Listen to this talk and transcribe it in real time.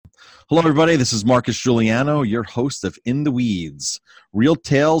Hello, everybody. This is Marcus Giuliano, your host of In the Weeds, real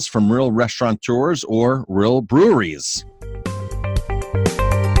tales from real restaurateurs or real breweries.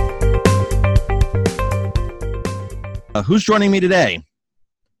 Who's joining me today?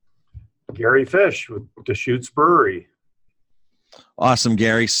 Gary Fish with Deschutes Brewery. Awesome,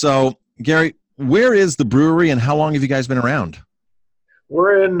 Gary. So, Gary, where is the brewery and how long have you guys been around?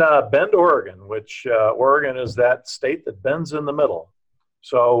 We're in Bend, Oregon, which Oregon is that state that bends in the middle.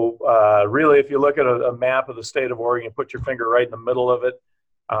 So really, if you look at a map of the state of Oregon, put your finger right in the middle of it,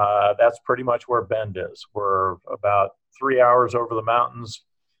 that's pretty much where Bend is. We're about 3 hours over the mountains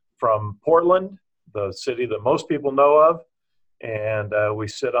from Portland, the city that most people know of, and we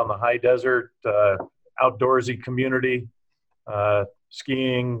sit on the high desert, outdoorsy community,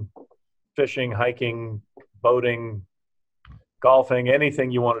 skiing, fishing, hiking, boating, golfing,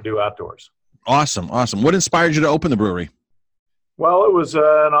 anything you want to do outdoors. Awesome. What inspired you to open the brewery? Well, it was an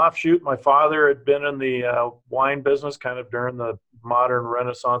offshoot. My father had been in the wine business kind of during the modern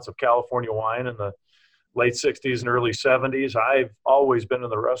renaissance of California wine in the late 60s and early 70s. I've always been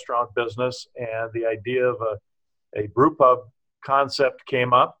in the restaurant business, and the idea of a brew pub concept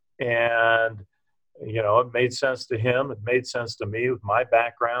came up, and it made sense to him. It made sense to me with my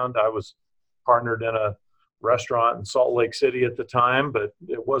background. I was partnered in a restaurant in Salt Lake City at the time, but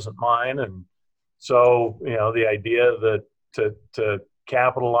it wasn't mine. And so, the idea that to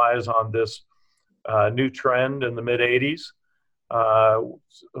capitalize on this new trend in the mid 80s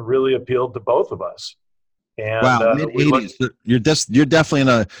really appealed to both of us. And wow, mid 80s. You're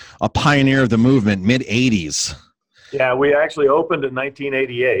definitely a pioneer of the movement, mid 80s. Yeah, we actually opened in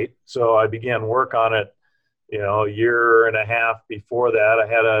 1988. So I began work on it, a year and a half before that.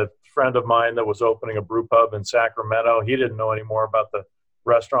 I had a friend of mine that was opening a brew pub in Sacramento. He didn't know any more about the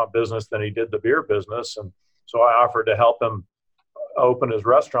restaurant business than he did the beer business. And so I offered to help him open his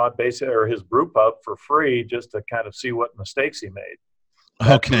restaurant or his brew pub for free, just to kind of see what mistakes he made.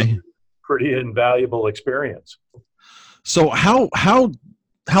 Okay. Pretty invaluable experience. So how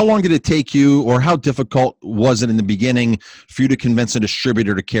long did it take you, or how difficult was it in the beginning for you to convince a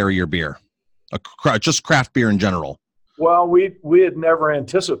distributor to carry your beer, just craft beer in general? Well, we had never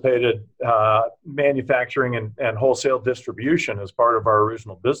anticipated manufacturing and wholesale distribution as part of our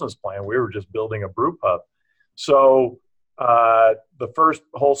original business plan. We were just building a brew pub. So the first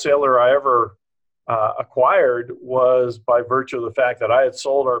wholesaler I ever acquired was by virtue of the fact that I had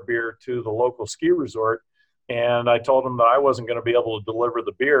sold our beer to the local ski resort, and I told him that I wasn't going to be able to deliver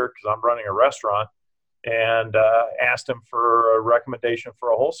the beer because I'm running a restaurant, and asked him for a recommendation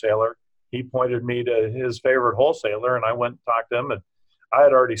for a wholesaler. He pointed me to his favorite wholesaler, and I went and talked to him, and I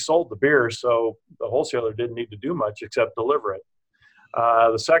had already sold the beer, so the wholesaler didn't need to do much except deliver it.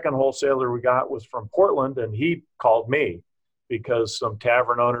 The second wholesaler we got was from Portland, and he called me because some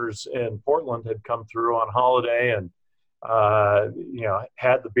tavern owners in Portland had come through on holiday and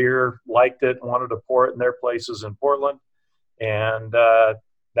had the beer, liked it, wanted to pour it in their places in Portland. And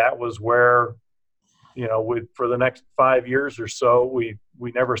that was where, for the next 5 years or so, we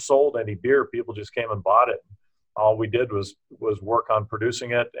never sold any beer. People just came and bought it. All we did was work on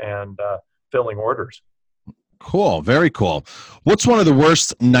producing it and filling orders. Cool. Very cool. What's one of the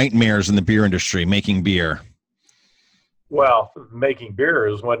worst nightmares in the beer industry, making beer? Well, making beer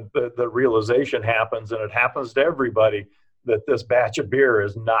is when the realization happens, and it happens to everybody, that this batch of beer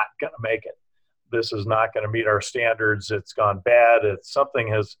is not going to make it. This is not going to meet our standards. It's gone bad. Something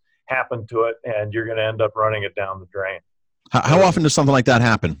has happened to it, and you're going to end up running it down the drain. How often does something like that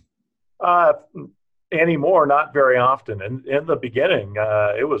happen? Anymore, not very often. In the beginning,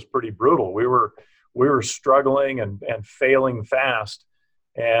 it was pretty brutal. We were struggling and failing fast,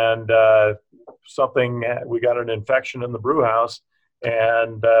 and we got an infection in the brew house,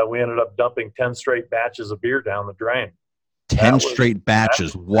 and we ended up dumping 10 straight batches of beer down the drain. 10 straight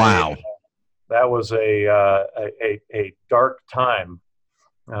batches. Wow. That was a dark time,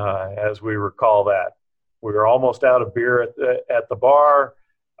 as we recall that. We were almost out of beer at the bar.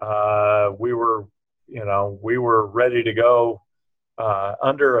 We were ready to go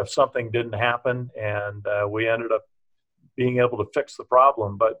under if something didn't happen, and we ended up being able to fix the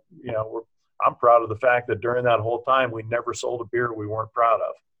problem. But I'm proud of the fact that during that whole time, we never sold a beer we weren't proud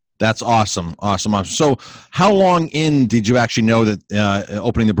of. That's awesome. So how long in did you actually know that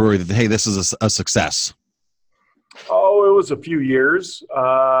opening the brewery that, hey, this is a success? Oh, it was a few years,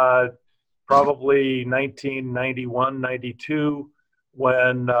 probably 1991, 92,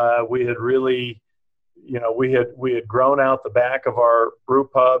 when we had really, we had grown out the back of our brew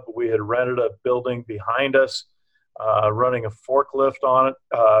pub. We had rented a building behind us, running a forklift on it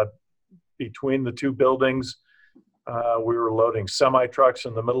between the two buildings. We were loading semi trucks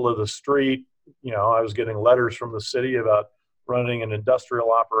in the middle of the street. I was getting letters from the city about running an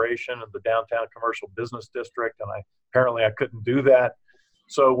industrial operation in the downtown commercial business district, and apparently I couldn't do that.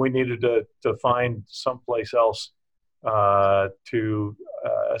 So we needed to find someplace else to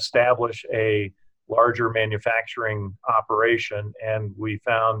establish a larger manufacturing operation, and we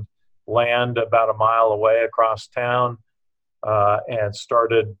found land about a mile away across town and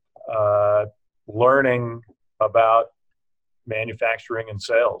started learning about manufacturing and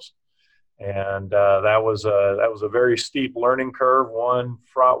sales. And that was a very steep learning curve, one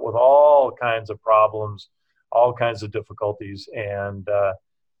fraught with all kinds of problems, all kinds of difficulties, and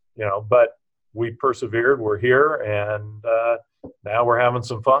but we persevered. We're here, and now we're having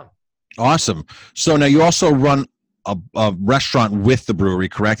some fun. Awesome. So now you also run a restaurant with the brewery,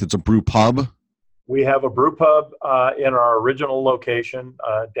 correct? It's a brew pub. We have a brew pub in our original location,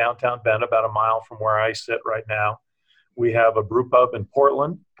 downtown Bend, about a mile from where I sit right now. We have a brew pub in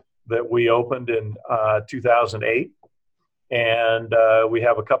Portland that we opened in 2008. And we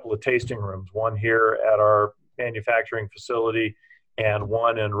have a couple of tasting rooms, one here at our manufacturing facility and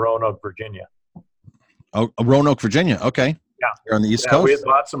one in Roanoke, Virginia. Oh, Roanoke, Virginia. Okay. Yeah. You're on the East Coast? We had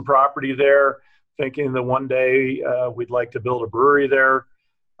bought some property there, thinking that one day we'd like to build a brewery there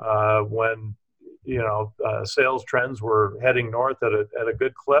when, sales trends were heading north at a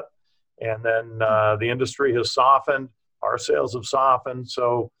good clip. And then the industry has softened. Our sales have softened.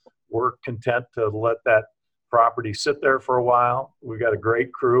 So we're content to let that property sit there for a while. We've got a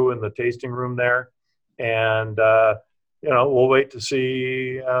great crew in the tasting room there. And, we'll wait to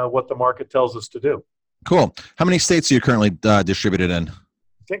see what the market tells us to do. Cool. How many states are you currently distributed in? I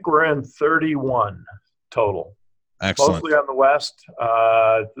think we're in 31 total. Excellent. Mostly on the West.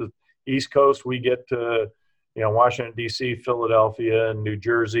 The East Coast, we get to, Washington, D.C., Philadelphia, New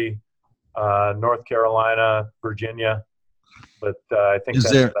Jersey, North Carolina, Virginia. But I think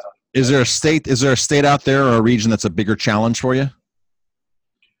is there a state out there or a region that's a bigger challenge for you?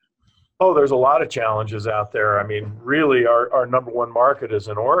 Oh, there's a lot of challenges out there. I mean, really, our number one market is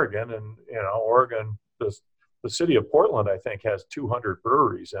in Oregon, and Oregon, the city of Portland, I think, has 200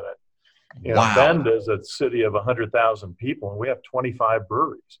 breweries in it. Wow. Bend is a city of 100,000 people, and we have 25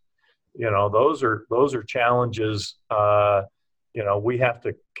 breweries. Those are challenges. We have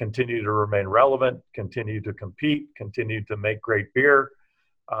to continue to remain relevant, continue to compete, continue to make great beer,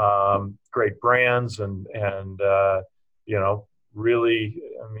 great brands, and really,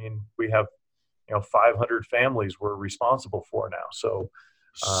 I mean, we have 500 families we're responsible for now. So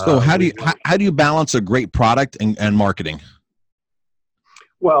how do you balance a great product and marketing?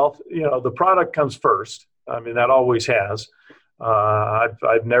 Well, the product comes first. I mean, that always has.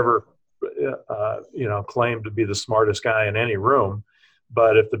 I've never claimed to be the smartest guy in any room,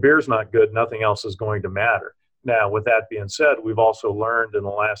 but if the beer's not good, nothing else is going to matter. Now, with that being said, we've also learned in the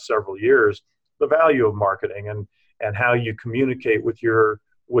last several years the value of marketing and how you communicate with your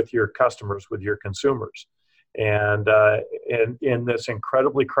customers, with your consumers. And in this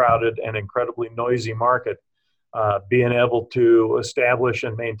incredibly crowded and incredibly noisy market, being able to establish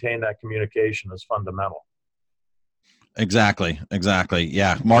and maintain that communication is fundamental. Exactly.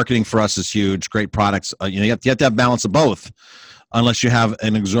 Yeah. Marketing for us is huge. Great products. You have to have balance of both, unless you have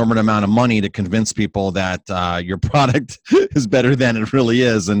an exorbitant amount of money to convince people that your product is better than it really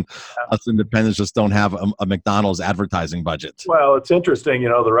is. And us independents just don't have a McDonald's advertising budget. Well, it's interesting,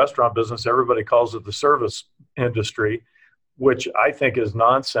 the restaurant business, everybody calls it the service industry, which I think is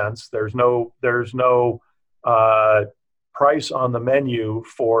nonsense. There's no price on the menu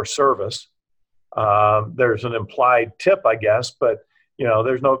for service. There's an implied tip, I guess, but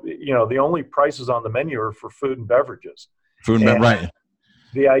there's no, the only prices on the menu are for food and beverages. Right.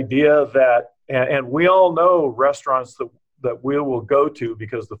 The idea that, and we all know restaurants that we will go to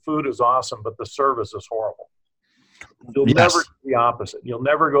because the food is awesome, but the service is horrible. You'll never do the opposite. You'll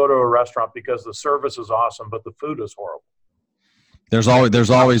never go to a restaurant because the service is awesome, but the food is horrible. There's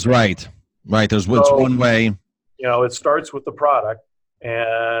always right. There's one way. It starts with the product,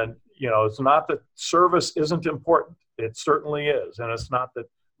 and it's not that service isn't important. It certainly is. And it's not that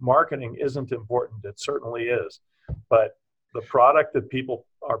marketing isn't important. It certainly is. But the product that people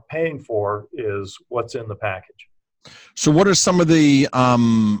are paying for is what's in the package. So what are some of the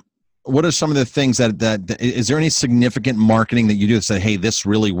things that is there any significant marketing that you do that say, hey, this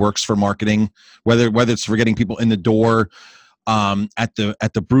really works for marketing, whether it's for getting people in the door at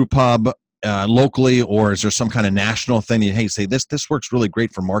the brew pub locally, or is there some kind of national thing that, hey, say this works really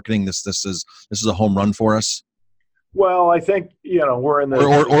great for marketing, this is a home run for us? Well, I think we're in the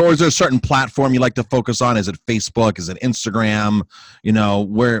or is there a certain platform you like to focus on? Is it Facebook? Is it Instagram?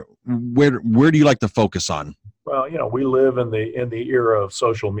 Where do you like to focus on? Well, we live in the era of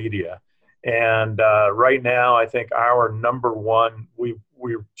social media, and right now, I think our number one. We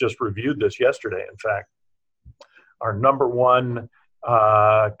just reviewed this yesterday. In fact, our number one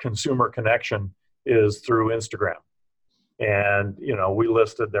consumer connection is through Instagram, and we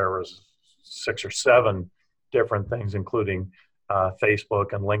listed there was 6 or 7 different things, including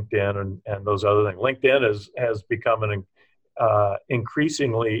Facebook and LinkedIn and those other things. LinkedIn has become an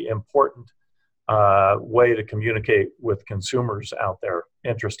increasingly important way to communicate with consumers out there,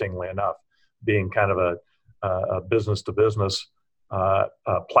 interestingly enough, being kind of a business to business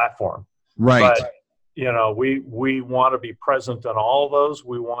platform. Right. But, we want to be present in all of those.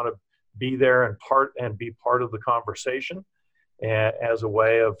 We want to be there and be part of the conversation as a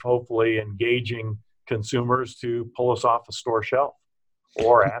way of hopefully engaging consumers to pull us off a store shelf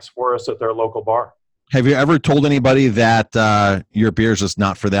or ask for us at their local bar. Have you ever told anybody that your beer is just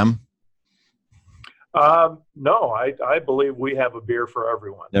not for them? No, I believe we have a beer for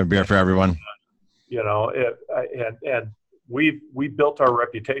everyone. A beer for everyone. And we built our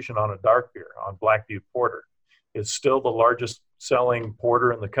reputation on a dark beer, on Black Butte Porter. It's still the largest selling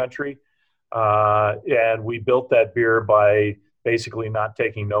porter in the country. And we built that beer by basically not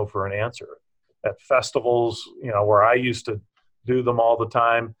taking no for an answer. At festivals, where I used to do them all the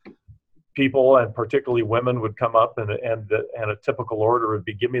time, people, and particularly women, would come up and a typical order would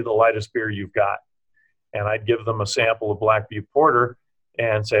be, give me the lightest beer you've got. And I'd give them a sample of Black Butte Porter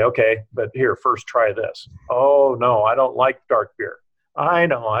and say, okay, but here, first try this. Oh, no, I don't like dark beer. I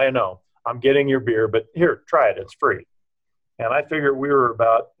know. I'm getting your beer, but here, try it. It's free. And I figured we were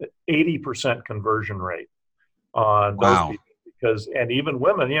about 80% conversion rate on those people. And even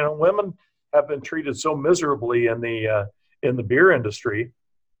women, women have been treated so miserably in the beer industry.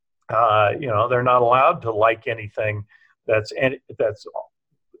 They're not allowed to like anything that's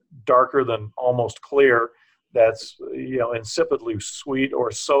darker than almost clear, that's insipidly sweet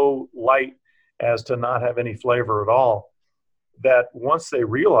or so light as to not have any flavor at all. That once they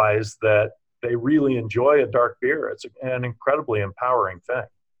realize that they really enjoy a dark beer, it's an incredibly empowering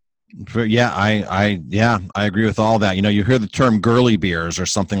thing. Yeah, I agree with all that. You hear the term girly beers or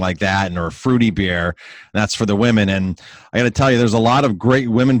something like that, or fruity beer. And that's for the women. And I got to tell you, there's a lot of great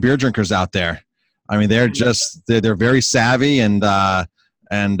women beer drinkers out there. I mean, they're very savvy and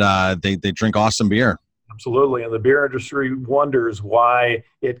they drink awesome beer. Absolutely. And the beer industry wonders why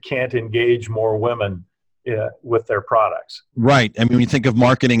it can't engage more women with their products. Right. I mean, when you think of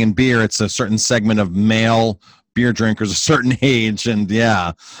marketing and beer, it's a certain segment of male beer drinkers, a certain age. And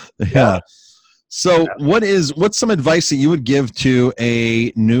yeah. So what's some advice that you would give to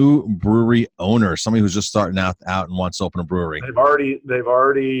a new brewery owner, somebody who's just starting out and wants to open a brewery? They've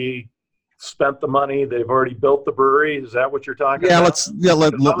already spent the money. They've already built the brewery. Is that what you're talking about?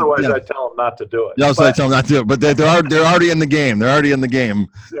 Otherwise, I tell them not to do it. I tell them not to do it. But they're already in the game. They're already in the game.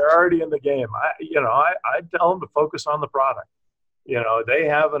 I tell them to focus on the product. They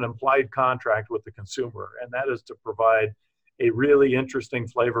have an implied contract with the consumer, and that is to provide a really interesting,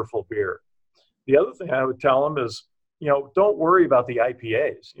 flavorful beer. The other thing I would tell them is, don't worry about the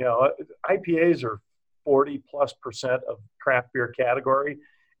IPAs. IPAs are 40+% of craft beer category.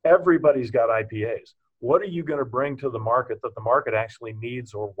 Everybody's got IPAs. What are you going to bring to the market that the market actually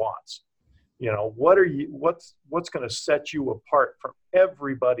needs or wants? What's going to set you apart from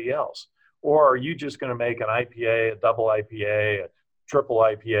everybody else? Or are you just going to make an IPA, a double IPA, a triple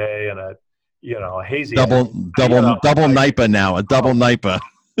IPA, and a hazy double NIPA now, a double NIPA.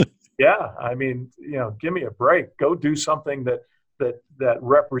 Yeah, I mean, give me a break. Go do something that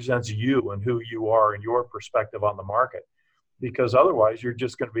represents you and who you are and your perspective on the market. Because otherwise, you're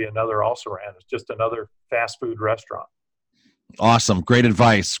just going to be another also-ran. It's just another fast food restaurant. Awesome. Great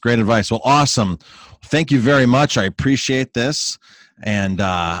advice. Well, awesome. Thank you very much. I appreciate this. And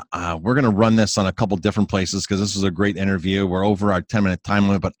we're going to run this on a couple different places because this is a great interview. We're over our 10-minute time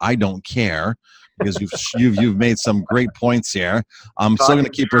limit, but I don't care because you've made some great points here. I'm still going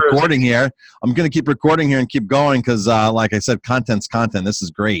to keep recording here. I'm going to keep recording here and keep going because, like I said, content's content. This is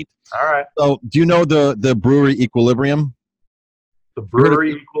great. All right. So do you know the brewery Equilibrium? The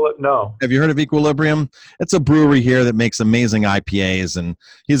brewery No. Have you heard of Equilibrium? It's a brewery here that makes amazing IPAs, and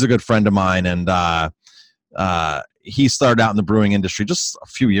he's a good friend of mine. And he started out in the brewing industry just a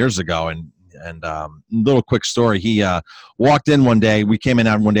few years ago. And little quick story. He walked in one day. We came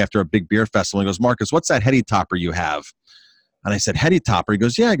in one day after a big beer festival. He goes, "Marcus, what's that heady topper you have?" And I said, "Heady topper?" He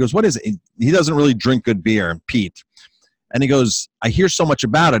goes, "Yeah." He goes, "What is it?" He doesn't really drink good beer, Pete. And he goes, "I hear so much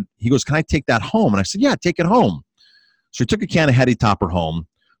about it." He goes, "Can I take that home?" And I said, "Yeah, take it home." So he took a can of Heady Topper home.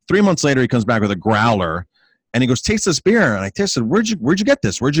 3 months later, he comes back with a growler, and he goes, "Taste this beer." And I tasted. Where'd you get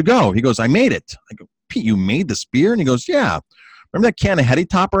this? Where'd you go? He goes, "I made it." I go, Pete, you made this beer? And he goes, yeah. Remember that can of Heady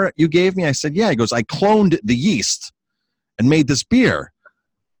Topper you gave me? I said, yeah. He goes, I cloned the yeast and made this beer.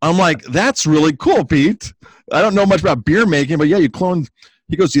 I'm like, that's really cool, Pete. I don't know much about beer making, but yeah, you cloned.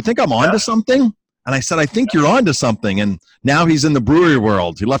 He goes, do you think I'm onto something? And I said, I think you're onto something. And now he's in the brewery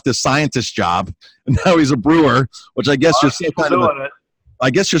world. He left his scientist job, and now he's a brewer, which I guess you're still kind of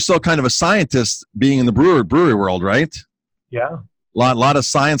you're still kind of a scientist being in the brewery world, right? Yeah. Lot of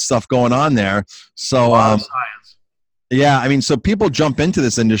science stuff going on there. So, science. Yeah, I mean, so people jump into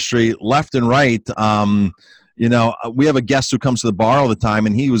this industry left and right. You know, we have a guest who comes to the bar all the time,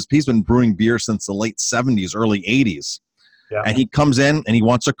 and he's been brewing beer since the late 70s, early 80s. Yeah. And he comes in and he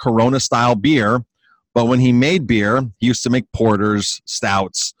wants a Corona-style beer. But when he made beer, he used to make porters,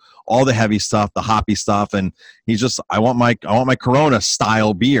 stouts, all the heavy stuff, the hoppy stuff, and he's just, I want my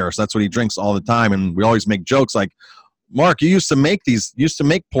Corona-style beer. So that's what he drinks all the time. And we always make jokes like, Mark, you used to make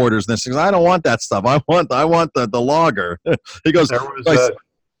porters, and this. He goes, I don't want that stuff. I want the lager. He goes.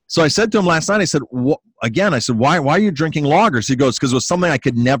 So I said to him last night, I said, again, I said, why are you drinking lagers? He goes, because it was something I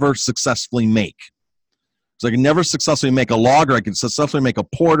could never successfully make. So I could never successfully make a lager. I could successfully make a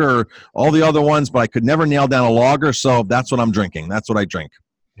porter, all the other ones, but I could never nail down a lager. So that's what I'm drinking. That's what I drink.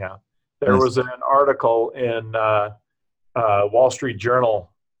 Yeah. There was an article in Wall Street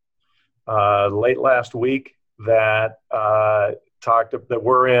Journal late last week that talked that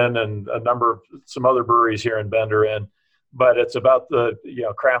we're in, and some other breweries here in Bend are in. But it's about the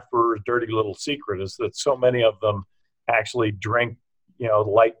craft brewers' dirty little secret is that so many of them actually drink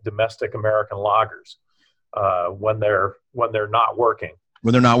light domestic American lagers when they're not working.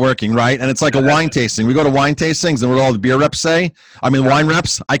 When they're not working, right? And it's like a wine tasting. We go to wine tastings, and what all the beer reps say. I mean, wine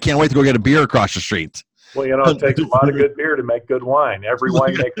reps. I can't wait to go get a beer across the street. Well, it takes a lot of good beer to make good wine. Every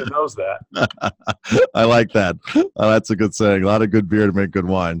winemaker knows that. I like that. That's a good saying. A lot of good beer to make good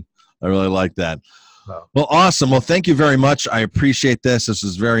wine. I really like that. No. Well, awesome. Well, thank you very much. I appreciate this. This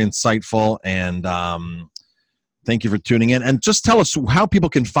is very insightful, and thank you for tuning in. And just tell us how people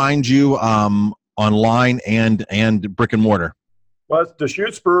can find you online and brick and mortar. Well, it's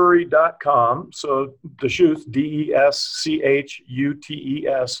DeSchutzBrewery.com. So Deschutes, DESCHUTES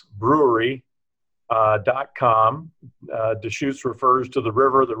brewery.com. Deschutes refers to the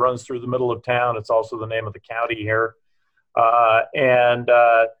river that runs through the middle of town. It's also the name of the county here.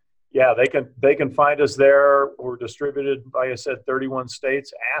 Yeah, they can find us there. We're distributed, like I said, 31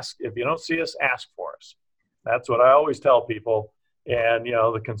 states. Ask if you don't see us, ask for us. That's what I always tell people. And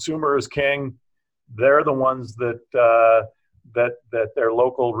the consumer is king. They're the ones that their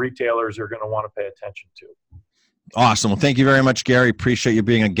local retailers are going to want to pay attention to. Awesome. Well, thank you very much, Gary. Appreciate you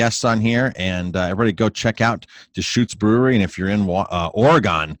being a guest on here. And everybody go check out Deschutes Brewery. And if you're in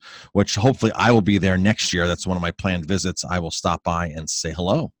Oregon, which hopefully I will be there next year, that's one of my planned visits, I will stop by and say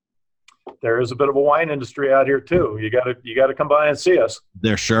hello. There is a bit of a wine industry out here too. You got to come by and see us.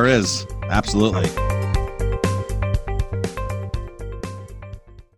 There sure is. Absolutely.